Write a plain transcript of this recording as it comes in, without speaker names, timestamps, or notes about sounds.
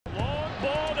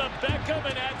Beckham,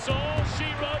 and that's all she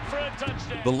wrote for a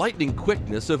touchdown. The lightning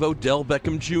quickness of Odell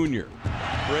Beckham Jr.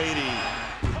 Brady.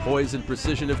 The poise and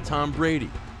precision of Tom Brady.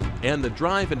 And the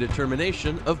drive and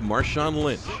determination of Marshawn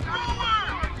Lynch.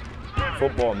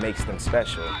 Football makes them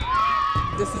special.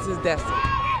 This is his destiny.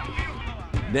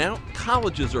 Now,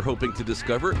 colleges are hoping to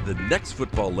discover the next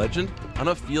football legend on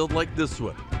a field like this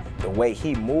one. The way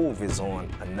he moves is on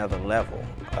another level,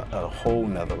 a whole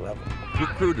nother level.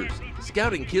 Recruiters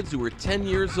scouting kids who are 10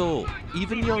 years old,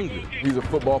 even younger. He's a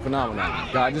football phenomenon.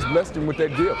 God just blessed him with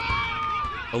that gift.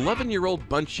 11-year-old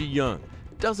Bunchie Young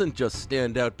doesn't just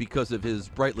stand out because of his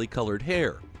brightly colored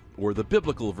hair or the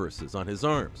biblical verses on his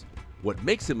arms. What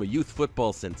makes him a youth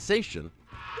football sensation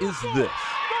is this.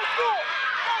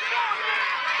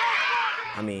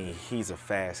 I mean, he's a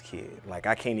fast kid. Like,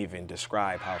 I can't even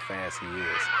describe how fast he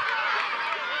is.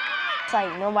 It's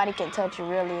like nobody can touch you,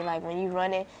 really. Like, when you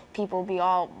run it, people be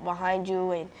all behind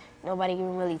you and nobody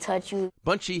can really touch you.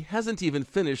 Bunchie hasn't even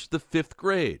finished the 5th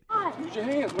grade. Use your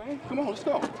hands, man. Come on, let's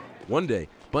go. One day,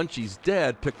 Bunchie's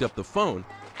dad picked up the phone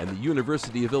and the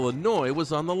University of Illinois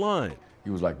was on the line. He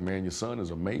was like, man, your son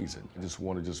is amazing. I just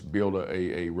want to just build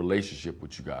a relationship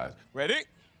with you guys. Ready?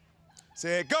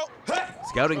 Say go. Hey.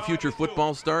 Scouting future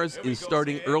football stars is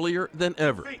starting earlier than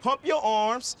ever. Pump your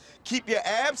arms, keep your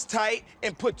abs tight,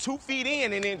 and put 2 feet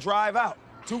in and then drive out.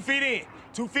 2 feet in,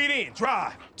 2 feet in,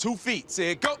 drive. 2 feet.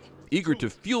 Say go. Eager to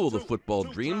fuel the football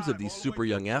dreams of these super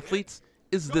young athletes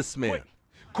is this man.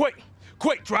 Quick,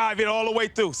 drive it all the way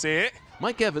through. Say it.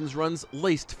 Mike Evans runs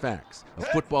Laced Facts, a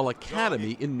football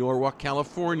academy in Norwalk,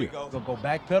 California. Go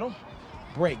back pedal,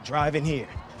 brake, drive in here,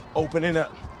 open it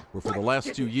up. Where for the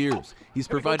last 2 years, he's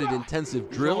provided intensive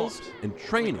drills and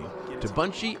training to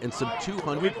Bunchie and some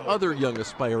 200 other young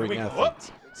aspiring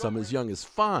athletes, some as young as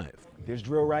 5. This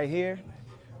drill right here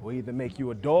will either make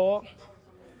you a dog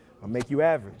or make you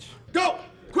average. Go!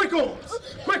 Quick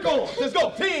arms! Quick arms! Let's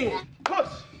go! 10! Push!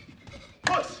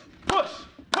 Push! Push!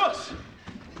 Push!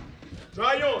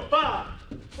 Try your 5,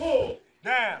 4,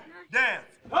 down,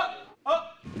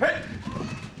 up, hey!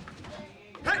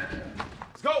 Hey!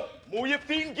 Let's go! Move your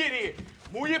feet and get here.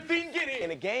 Move your feet and get here.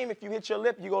 In a game, if you hit your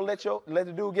lip, you gonna let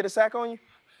the dude get a sack on you?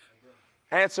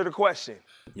 Answer the question.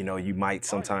 You know, you might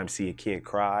sometimes see a kid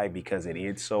cry because it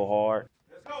is so hard.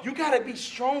 You gotta be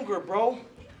stronger, bro.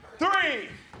 3,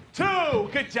 2,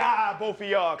 good job, both of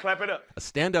y'all. Clap it up. A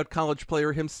standout college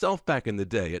player himself back in the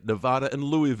day at Nevada and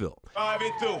Louisville. Drive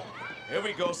it through. Here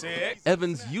we go, Sid.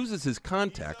 Evans uses his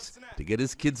contacts to get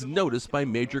his kids noticed by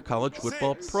major college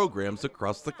football programs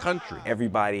across the country.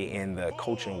 Everybody in the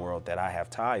coaching world that I have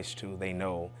ties to, they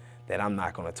know that I'm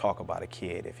not gonna talk about a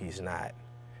kid if he's not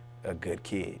a good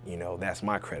kid. You know, that's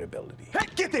my credibility. Hey,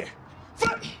 get there.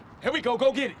 Here we go,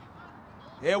 go get it.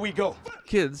 There we go.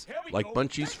 Kids like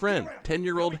Bunchie's friend,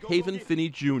 10-year-old Haven Finney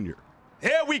Jr.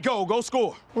 Here we go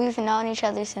score. We've known each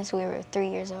other since we were 3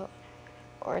 years old,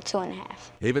 or 2.5.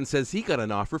 Haven says he got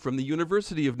an offer from the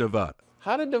University of Nevada.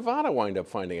 How did Nevada wind up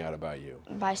finding out about you?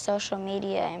 By social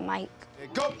media and Mike.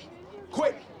 Go.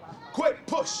 Quick,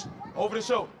 push. Over the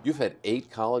shoulder. You've had 8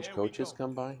 college coaches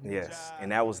come by? Yes,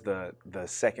 and that was the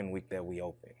second week that we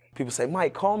opened. People say,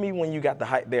 Mike, call me when you got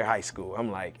their high school.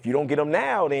 I'm like, if you don't get them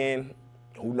now, then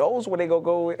who knows where they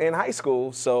go in high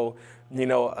school? So, you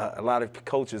know, a lot of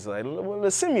coaches are like, well,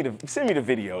 send me the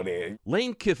video there.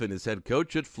 Lane Kiffin is head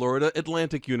coach at Florida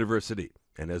Atlantic University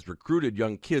and has recruited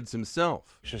young kids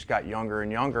himself. It's just got younger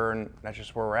and younger, and that's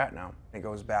just where we're at now. It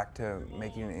goes back to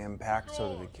making an impact so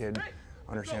that the kid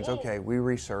understands, okay, we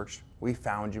researched, we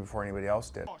found you before anybody else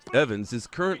did. Evans is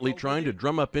currently trying to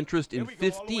drum up interest in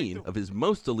 15 of his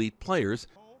most elite players.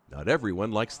 Not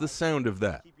everyone likes the sound of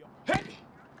that.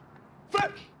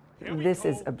 This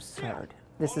is absurd.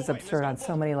 This is absurd on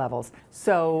so many levels.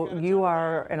 So you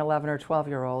are an 11 or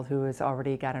 12-year-old who has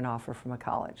already got an offer from a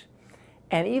college.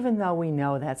 And even though we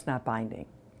know that's not binding,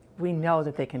 we know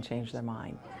that they can change their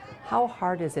mind. How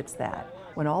hard is it that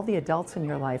when all the adults in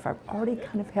your life are already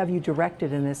kind of have you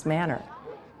directed in this manner?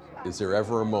 Is there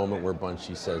ever a moment where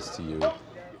Bunchie says to you,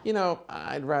 you know,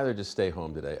 I'd rather just stay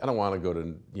home today. I don't want to go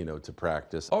to, to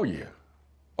practice. Oh, yeah.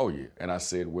 Oh, yeah. And I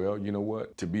said, well, you know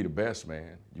what? To be the best,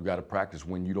 man, you got to practice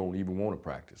when you don't even want to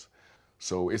practice.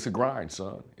 So it's a grind,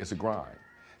 son. It's a grind.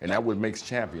 And that's what makes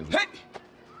champions.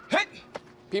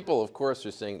 People, of course,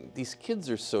 are saying, these kids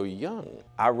are so young.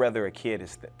 I'd rather a kid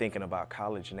is thinking about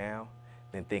college now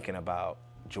than thinking about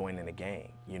joining a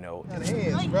gang, Got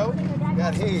hands, bro.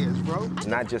 Got hands, bro. It's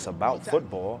not just about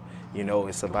football,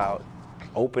 it's about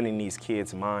opening these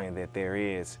kids' mind that there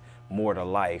is more to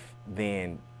life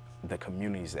than the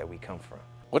communities that we come from.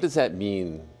 What does that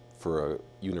mean for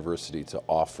university to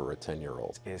offer a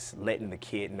 10-year-old? It's letting the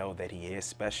kid know that he is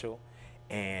special,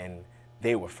 and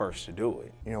they were first to do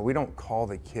it. You know, we don't call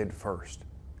the kid first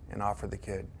and offer the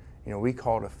kid. You know, we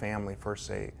call the family first,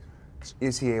 say,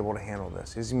 is he able to handle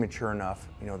this? Is he mature enough,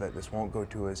 you know, that this won't go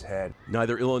to his head?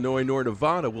 Neither Illinois nor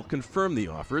Nevada will confirm the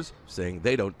offers, saying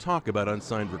they don't talk about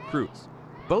unsigned recruits.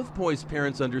 Both boys'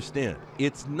 parents understand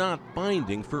it's not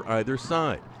binding for either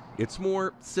side. It's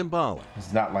more symbolic.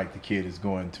 It's not like the kid is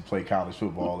going to play college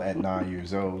football at 9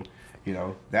 years old. You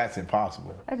know, that's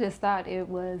impossible. I just thought it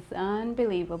was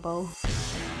unbelievable.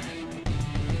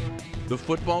 The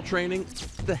football training,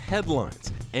 the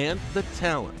headlines, and the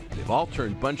talent. They've all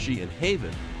turned Bunchie and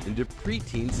Haven into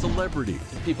preteen celebrities.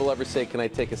 People ever say, can I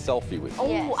take a selfie with you? Oh,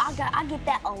 Yes. I get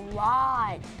that a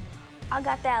lot. I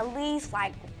got that at least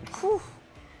like, whew,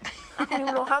 I don't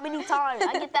even know how many times.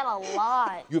 I get that a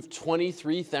lot. You have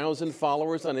 23,000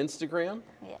 followers on Instagram?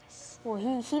 Yes. Well,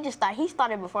 he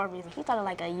started before me. He started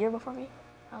like a year before me,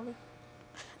 probably.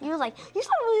 You started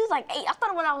when he was like 8. I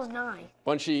started when I was 9.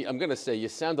 Bunchie, I'm gonna say you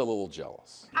sound a little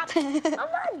jealous. I'm not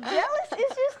jealous.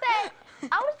 It's just that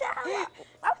I was jealous.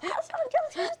 He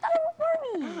started before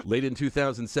me. Late in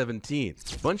 2017,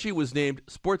 Bunchie was named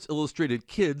Sports Illustrated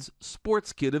Kids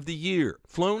Sports Kid of the Year,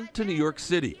 flown to New York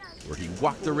City, where he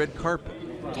walked the red carpet.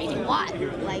 JJ Watt.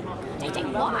 Like,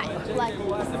 JJ Watt. Like,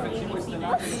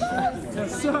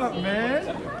 what's up,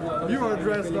 man? You are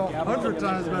dressed 100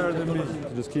 times better than me.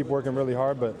 Just keep working really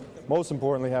hard, but most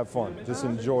importantly, have fun. Just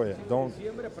enjoy it.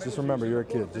 Just remember, you're a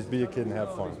kid. Just be a kid and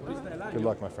have fun. Good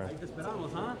luck, my friend.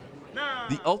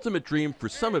 The ultimate dream for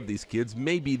some of these kids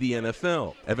may be the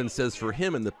NFL. Evans says for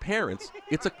him and the parents,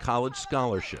 it's a college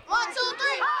scholarship. 1, 2,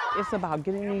 3. It's about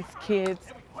getting these kids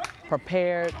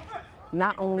prepared,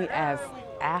 not only as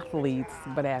athletes,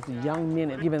 but as young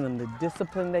men, and giving them the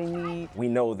discipline they need. We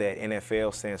know that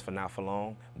NFL stands for not for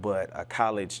long, but a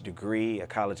college degree, a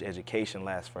college education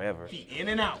lasts forever. In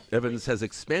and out. Evans has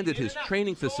expanded his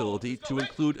training facility to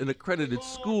include an accredited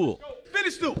school.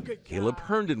 Finish through. Caleb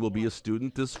Herndon will be a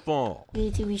student this fall. You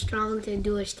need to be strong to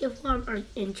do a stiff arm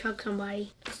and chuck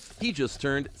somebody. He just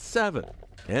turned 7,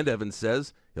 and Evans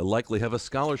says he'll likely have a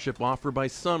scholarship offer by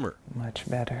summer. Much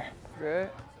better. Good.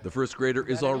 The first grader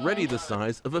is already the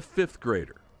size of a 5th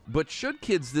grader. But should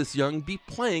kids this young be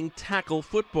playing tackle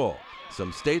football?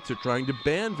 Some states are trying to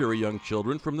ban very young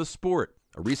children from the sport.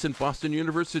 A recent Boston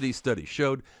University study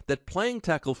showed that playing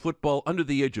tackle football under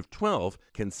the age of 12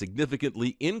 can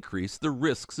significantly increase the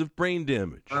risks of brain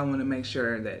damage. I want to make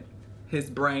sure that his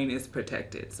brain is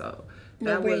protected. So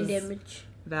No brain damage.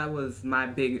 That was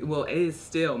my it is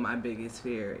still my biggest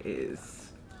fear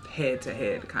is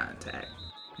head-to-head contact.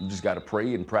 You just got to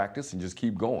pray and practice and just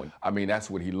keep going. I mean, that's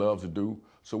what he loves to do,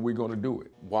 so we're going to do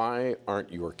it. Why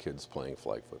aren't your kids playing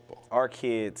flag football? Our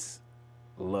kids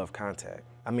love contact.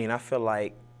 I mean, I feel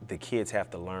like the kids have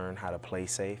to learn how to play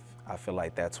safe. I feel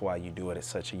like that's why you do it at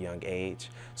such a young age,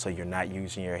 so you're not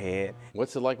using your head.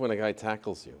 What's it like when a guy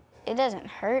tackles you? It doesn't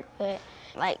hurt, but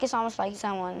like it's almost like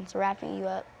someone's wrapping you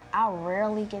up. I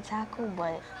rarely get tackled,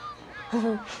 but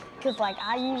because like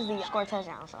I usually score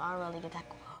touchdowns, so I rarely get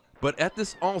tackled. But at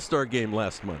this all-star game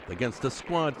last month against a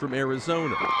squad from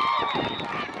Arizona,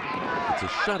 it's a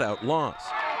shutout loss.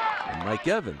 And Mike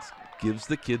Evans gives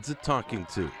the kids a talking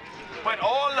to. But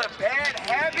all the bad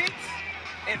habits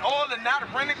and all the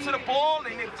not running to the ball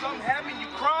and if something happens, you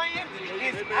crying,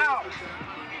 is out.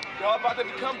 Y'all about to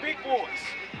become big boys.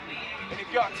 And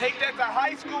if y'all take that to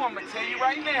high school, I'm going to tell you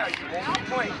right now, you won't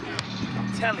play.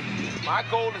 I'm telling you, my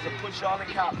goal is to put y'all in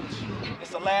college.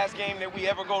 It's the last game that we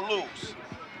ever go lose.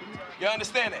 You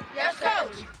understand that? Yes,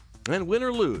 coach. And win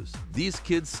or lose, these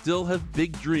kids still have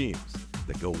big dreams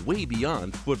that go way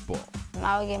beyond football.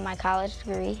 I would get my college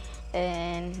degree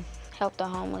and help the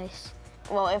homeless.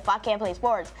 Well, if I can't play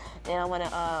sports, then I want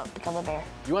to become a mayor.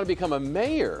 You want to become a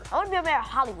mayor? I want to be a mayor of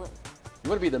Hollywood. You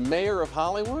want to be the mayor of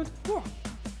Hollywood? Yeah.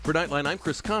 For Nightline, I'm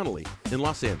Chris Connolly in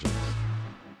Los Angeles.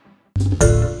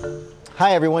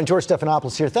 Hi everyone, George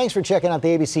Stephanopoulos here. Thanks for checking out the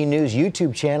ABC News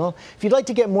YouTube channel. If you'd like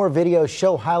to get more videos,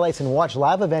 show highlights, and watch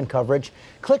live event coverage,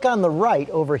 click on the right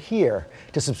over here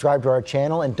to subscribe to our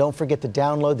channel, and don't forget to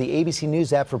download the ABC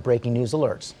News app for breaking news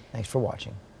alerts. Thanks for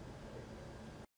watching.